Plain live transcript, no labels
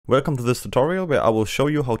Welcome to this tutorial where I will show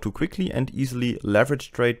you how to quickly and easily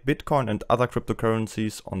leverage trade Bitcoin and other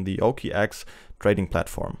cryptocurrencies on the OKX trading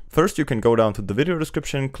platform. First, you can go down to the video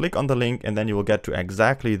description, click on the link, and then you will get to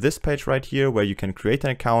exactly this page right here where you can create an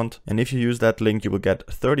account. And if you use that link, you will get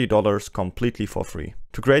 $30 completely for free.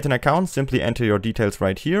 To create an account, simply enter your details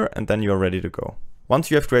right here and then you're ready to go. Once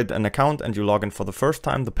you have created an account and you log in for the first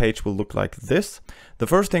time, the page will look like this. The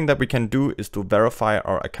first thing that we can do is to verify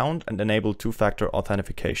our account and enable two-factor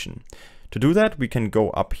authentication. To do that, we can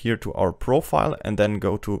go up here to our profile and then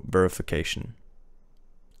go to verification.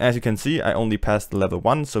 As you can see, I only passed level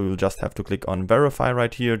 1, so we'll just have to click on verify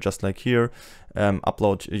right here, just like here.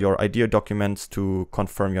 Upload your ID documents to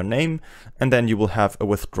confirm your name, and then you will have a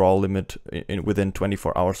withdrawal limit within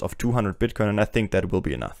 24 hours of 200 Bitcoin, and I think that will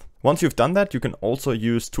be enough. Once you've done that, you can also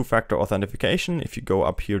use two-factor authentication if you go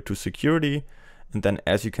up here to security. And then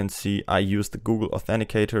as you can see, I use the Google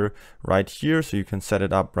Authenticator right here, so you can set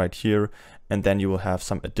it up right here, and then you will have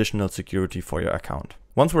some additional security for your account.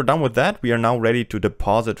 Once we're done with that, we are now ready to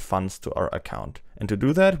deposit funds to our account. And to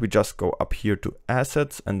do that, we just go up here to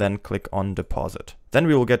assets and then click on deposit. Then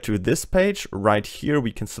we will get to this page. Right here,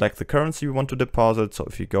 we can select the currency we want to deposit. So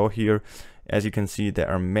if you go here, as you can see, there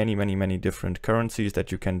are many different currencies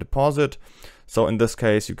that you can deposit. So in this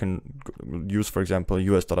case, you can use, for example,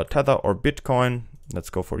 US dollar Tether or Bitcoin. Let's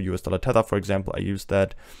go for US dollar Tether, for example. I use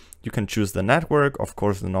that. You can choose the network. Of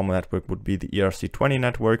course, the normal network would be the ERC20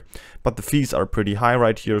 network, but the fees are pretty high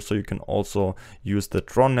right here. So you can also use the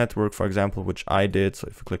Tron network, for example, which I did. So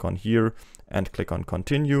if you click on here and click on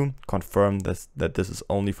continue, confirm that this is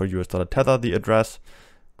only for US dollar Tether, the address.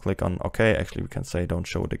 Click on OK. Actually, we can say don't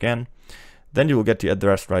show it again. Then you will get the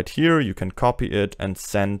address right here. You can copy it and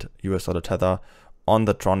send US dollar Tether on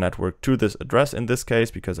the Tron network to this address in this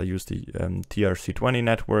case, because I use the TRC20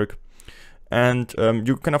 network. And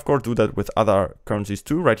you can of course do that with other currencies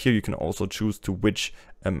too. Right here, you can also choose to which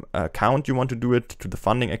account you want to do it, to the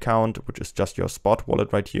funding account, which is just your spot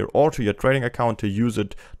wallet right here, or to your trading account to use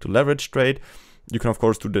it to leverage trade. You can of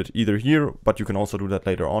course do that either here, but you can also do that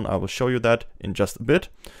later on. I will show you that in just a bit.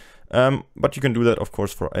 But you can do that, of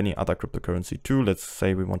course, for any other cryptocurrency too. Let's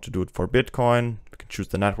say we want to do it for Bitcoin. We can choose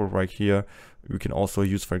the network right here. We can also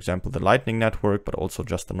use, for example, the Lightning network, but also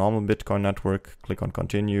just the normal Bitcoin network. Click on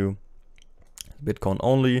continue. Bitcoin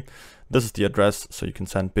only. This is the address, so you can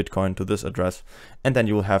send Bitcoin to this address, and then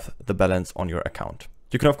you will have the balance on your account.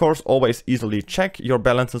 You can, of course, always easily check your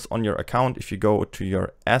balances on your account. If you go to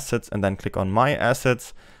your assets and then click on my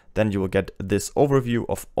assets, then you will get this overview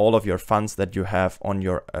of all of your funds that you have on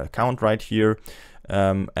your account right here.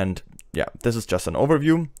 And yeah, this is just an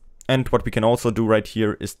overview. And what we can also do right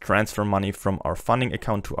here is transfer money from our funding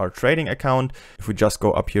account to our trading account. If we just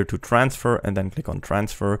go up here to transfer and then click on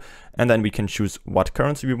transfer, and then we can choose what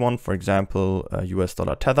currency we want. For example, US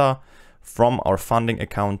dollar Tether from our funding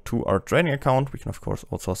account to our trading account. We can of course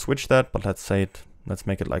also switch that, but let's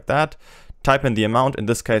make it like that. Type in the amount. In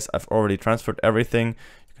this case, I've already transferred everything.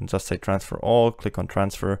 You can just say transfer all, click on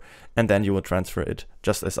transfer, and then you will transfer it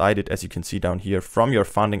just as I did, as you can see down here, from your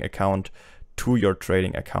funding account to your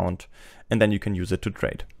trading account, and then you can use it to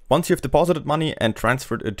trade. Once you've deposited money and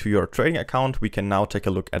transferred it to your trading account, we can now take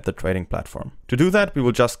a look at the trading platform. To do that, we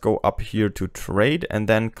will just go up here to trade and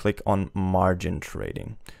then click on margin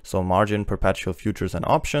trading. So margin, perpetual futures and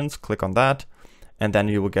options, click on that, and then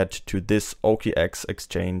you will get to this OKX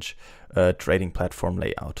exchange trading platform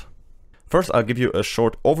layout. First, I'll give you a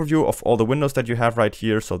short overview of all the windows that you have right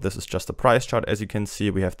here. So this is just a price chart. As you can see,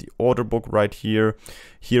 we have the order book right here.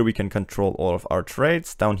 Here we can control all of our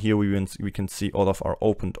trades. Down here, we can see all of our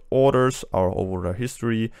opened orders, our order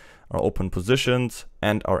history, our open positions,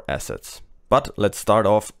 and our assets. But let's start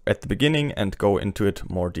off at the beginning and go into it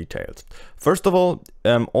more detailed. First of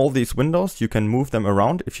all these windows, you can move them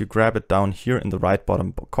around. If you grab it down here in the right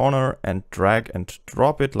bottom corner and drag and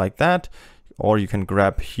drop it like that, or you can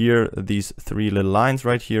grab here these three little lines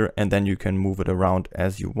right here, and then you can move it around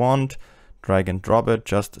as you want. Drag and drop it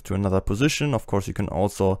just to another position. Of course, you can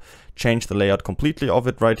also change the layout completely of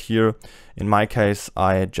it right here. In my case,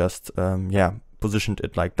 I just positioned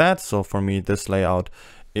it like that. So for me, this layout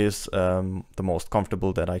is the most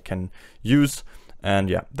comfortable that I can use. And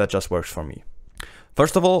yeah, that just works for me.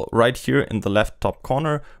 First of all, right here in the left top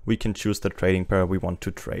corner, we can choose the trading pair we want to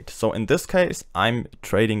trade. So in this case, I'm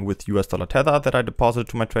trading with US dollar Tether that I deposited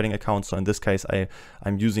to my trading account. So in this case,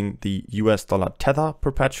 I'm using the US dollar Tether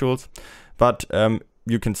perpetuals. But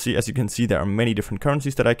you can see, as you can see, there are many different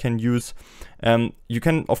currencies that I can use. You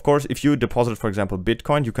can, of course, if you deposit, for example,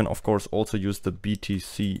 Bitcoin, you can, of course, also use the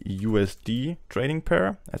BTC USD trading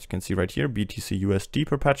pair. As you can see right here, BTC USD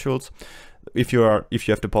perpetuals. If you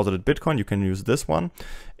have deposited Bitcoin, you can use this one.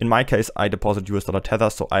 In my case, I deposit US dollar Tether,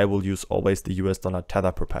 so I will use always the US dollar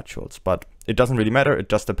Tether perpetuals, but it doesn't really matter. It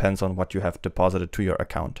just depends on what you have deposited to your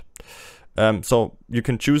account. So you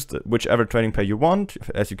can choose whichever trading pair you want.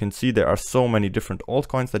 As you can see, there are so many different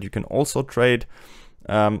altcoins that you can also trade.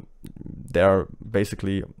 There are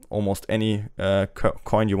basically almost any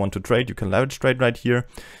coin you want to trade. You can leverage trade right here.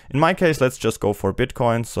 In my case, let's just go for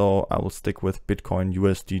Bitcoin. So I will stick with Bitcoin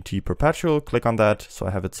USDT perpetual. Click on that. So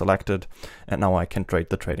I have it selected, and now I can trade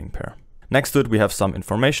the trading pair. Next to it, we have some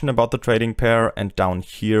information about the trading pair, and down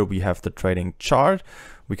here we have the trading chart.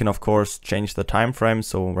 We can of course change the time frame.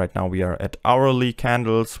 So right now we are at hourly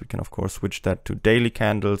candles. We can of course switch that to daily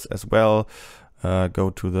candles as well. Go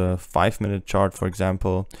to the 5-minute chart, for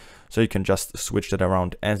example. So you can just switch that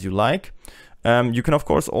around as you like. You can of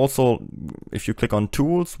course also, if you click on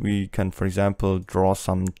tools, we can, for example, draw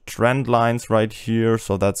some trend lines right here.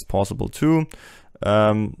 So that's possible too.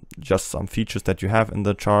 Just some features that you have in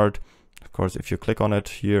the chart. Of course, if you click on it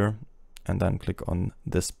here and then click on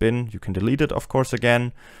this bin, you can delete it, of course,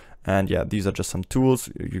 again. And yeah, these are just some tools.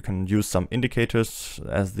 You can use some indicators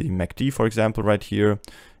as the MACD, for example, right here.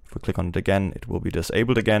 If we click on it again, it will be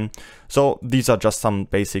disabled again. So these are just some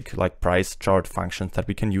basic like price chart functions that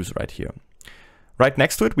we can use right here. Right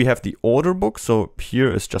next to it, we have the order book. So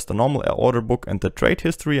here is just a normal order book and the trade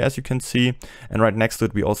history, as you can see. And right next to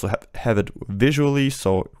it, we also have it visually.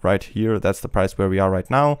 So right here, that's the price where we are right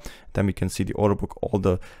now. Then we can see the order book, all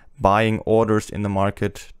the buying orders in the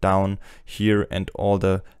market down here and all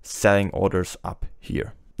the selling orders up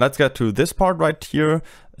here. Let's get to this part right here.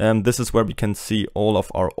 This is where we can see all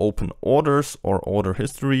of our open orders or order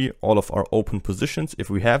history, all of our open positions. If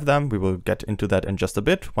we have them, we will get into that in just a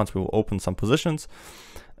bit once we will open some positions.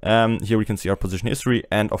 Here we can see our position history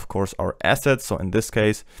and of course our assets. So in this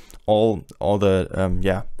case, all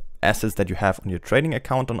the assets that you have on your trading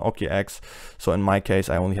account on OKX. So in my case,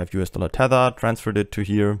 I only have US dollar Tether, transferred it to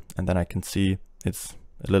here, and then I can see it's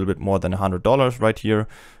a little bit more than $100 right here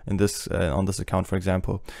in this on this account, for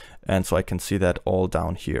example. And so I can see that all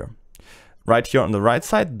down here. Right here on the right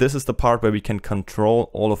side, this is the part where we can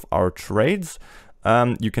control all of our trades.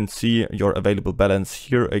 You can see your available balance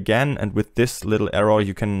here again, and with this little arrow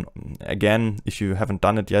you can, again, if you haven't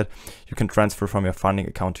done it yet, you can transfer from your funding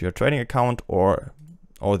account to your trading account or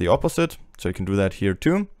the opposite. So you can do that here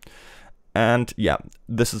too. And yeah,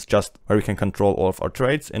 this is just where we can control all of our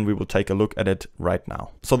trades, and we will take a look at it right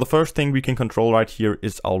now. So the first thing we can control right here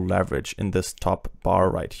is our leverage in this top bar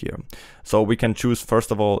right here. So we can choose,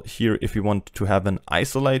 first of all, here if we want to have an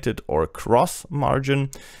isolated or cross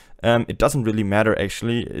margin. It doesn't really matter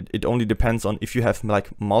actually. It only depends on if you have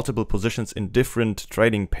like multiple positions in different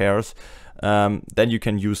trading pairs. Then you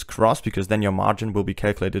can use cross, because then your margin will be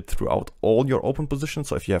calculated throughout all your open positions.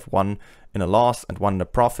 So if you have one in a loss and one in a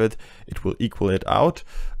profit, it will equal it out.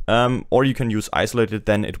 Or you can use isolated,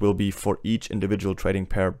 then it will be for each individual trading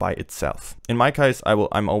pair by itself. In my case,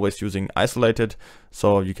 I'm always using isolated,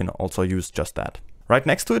 so you can also use just that. Right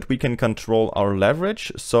next to it, we can control our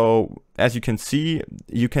leverage. So as you can see,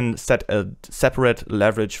 you can set a separate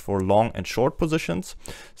leverage for long and short positions.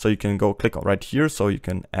 So you can go click right here. So you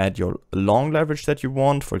can add your long leverage that you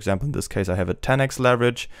want. For example, in this case, I have a 10x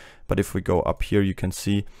leverage. But if we go up here, you can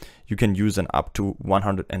see you can use an up to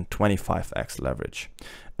 125x leverage.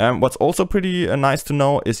 What's also pretty nice to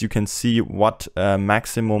know is you can see what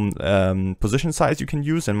maximum position size you can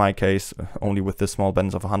use. In my case, only with this small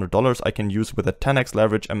balance of $100, I can use with a 10x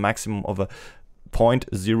leverage a maximum of a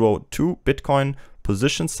 0.02 Bitcoin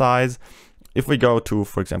position size. If we go to,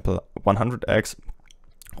 for example, 100x,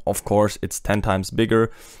 of course, it's 10 times bigger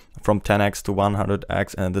from 10x to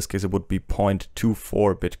 100x. And in this case, it would be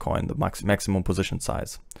 0.24 Bitcoin, the maximum position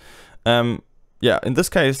size. Yeah, in this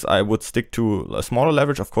case, I would stick to a smaller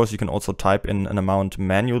leverage. Of course, you can also type in an amount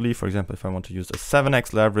manually. For example, if I want to use a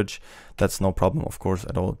 7x leverage, that's no problem, of course,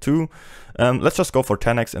 at all too. Let's just go for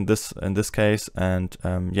 10x in this case, and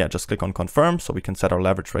yeah, just click on confirm. So we can set our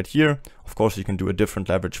leverage right here. Of course, you can do a different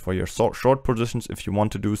leverage for your short positions if you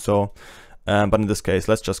want to do so. But in this case,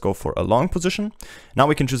 let's just go for a long position. Now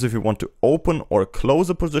we can choose if you want to open or close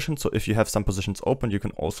a position. So if you have some positions open, you can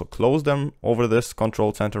also close them over this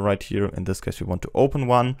control center right here. In this case, we want to open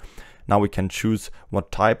one. Now we can choose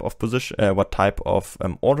what type of position,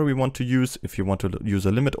 order we want to use. If you want to use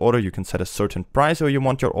a limit order, you can set a certain price where you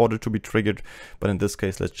want your order to be triggered. But in this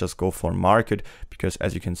case, let's just go for market, because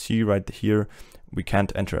as you can see right here, we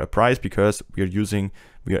can't enter a price because we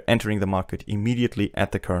are entering the market immediately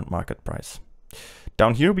at the current market price.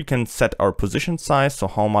 Down here, we can set our position size. So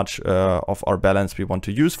how much of our balance we want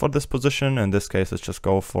to use for this position. In this case, let's just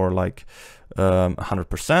go for like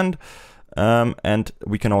 100%. And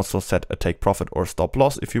we can also set a take profit or stop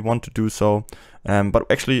loss if you want to do so. But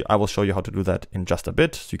actually, I will show you how to do that in just a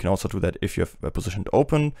bit. So you can also do that if you have a position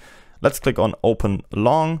open. Let's click on open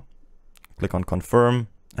long, click on confirm.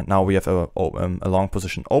 And now we have a long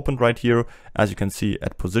position opened right here. As you can see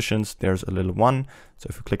at positions, there's a little one. So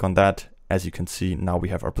if you click on that, as you can see, now we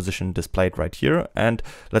have our position displayed right here. And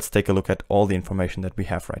let's take a look at all the information that we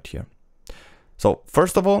have right here. So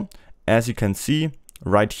first of all, as you can see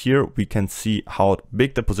right here, we can see how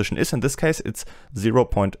big the position is. In this case, it's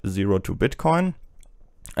 0.02 Bitcoin.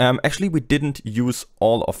 Actually, we didn't use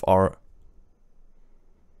all of our,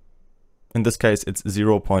 in this case, it's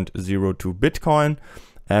 0.02 Bitcoin.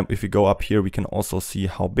 If we go up here, we can also see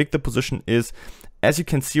how big the position is. As you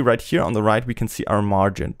can see right here on the right, we can see our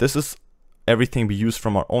margin. This is everything we use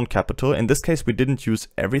from our own capital. In this case, we didn't use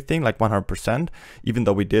everything like 100%, even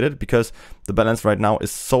though we did it, because the balance right now is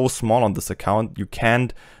so small on this account. You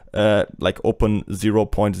can't like open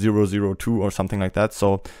 0.002 or something like that.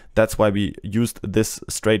 So that's why we used this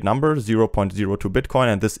straight number, 0.02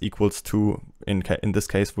 Bitcoin, and this equals to, in this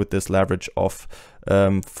case, with this leverage of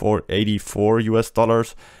 $484 US.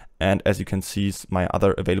 And as you can see, my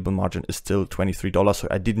other available margin is still $23, so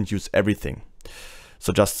I didn't use everything.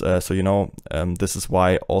 So just so you know, this is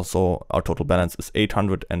why also our total balance is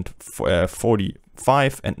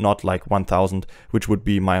 845 and not like 1,000, which would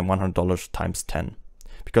be my $100 times 10,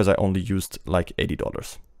 because I only used like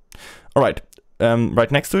 $80. All right,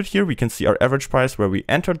 right next to it here, we can see our average price where we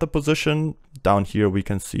entered the position. Down here, we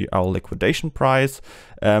can see our liquidation price.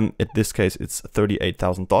 In this case, it's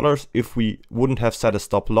 $38,000. If we wouldn't have set a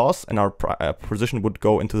stop loss and our position would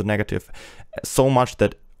go into the negative so much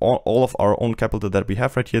that all of our own capital that we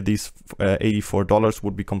have right here, these $84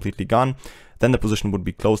 would be completely gone, then the position would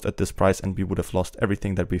be closed at this price and we would have lost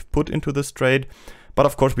everything that we've put into this trade. But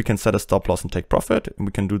of course, we can set a stop loss and take profit. And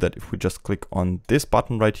we can do that if we just click on this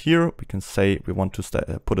button right here. We can say we want to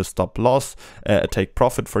put a stop loss, take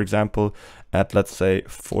profit, for example, at, let's say,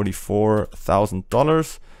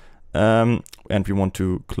 $44,000. And we want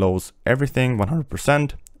to close everything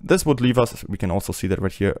 100%. This would leave us, we can also see that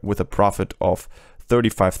right here, with a profit of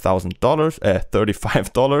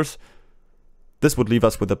 $35. This would leave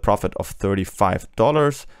us with a profit of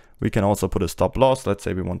 $35. We can also put a stop loss. Let's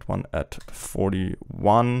say we want one at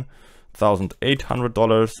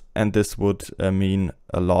 $41,800, and this would mean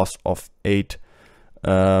a loss of $8,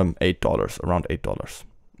 around $8.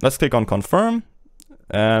 Let's click on confirm,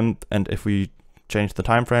 and if we change the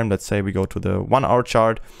time frame, let's say we go to the 1 hour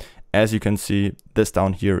chart. As you can see, this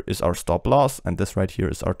down here is our stop loss, and this right here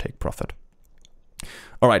is our take profit.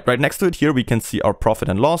 All right, right next to it here, we can see our profit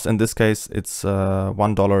and loss. In this case, it's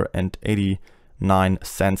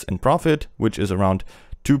 $1.89 in profit, which is around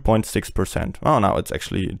 2.6%. Oh, now it's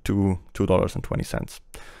actually $2.20.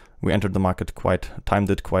 We entered the market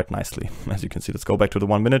timed it quite nicely. As you can see, let's go back to the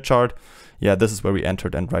 1 minute chart. Yeah, this is where we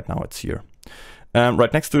entered, and right now it's here.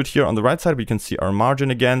 Right next to it here on the right side, we can see our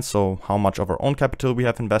margin again. So how much of our own capital we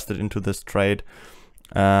have invested into this trade.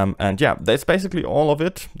 And yeah, that's basically all of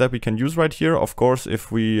it that we can use right here. Of course,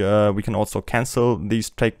 if we can also cancel these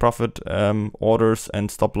take profit orders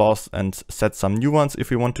and stop loss and set some new ones if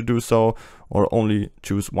we want to do so, or only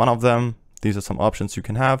choose one of them. These are some options you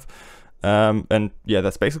can have. And yeah,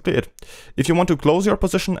 that's basically it. If you want to close your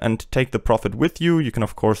position and take the profit with you, you can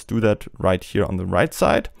of course do that right here on the right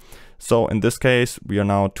side. So in this case, we are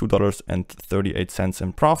now $2.38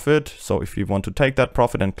 in profit. So if you want to take that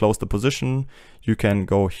profit and close the position, you can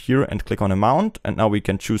go here and click on amount. And now we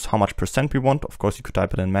can choose how much percent we want. Of course, you could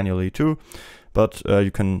type it in manually too, but you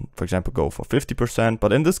can, for example, go for 50%.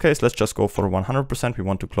 But in this case, let's just go for 100%. We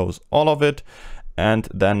want to close all of it. And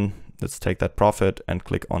then let's take that profit and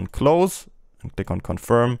click on close and click on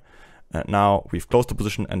confirm. And now we've closed the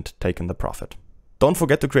position and taken the profit. Don't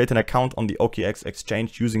forget to create an account on the OKX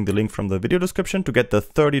exchange using the link from the video description to get the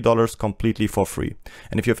 $30 completely for free.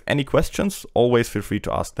 And if you have any questions, always feel free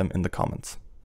to ask them in the comments.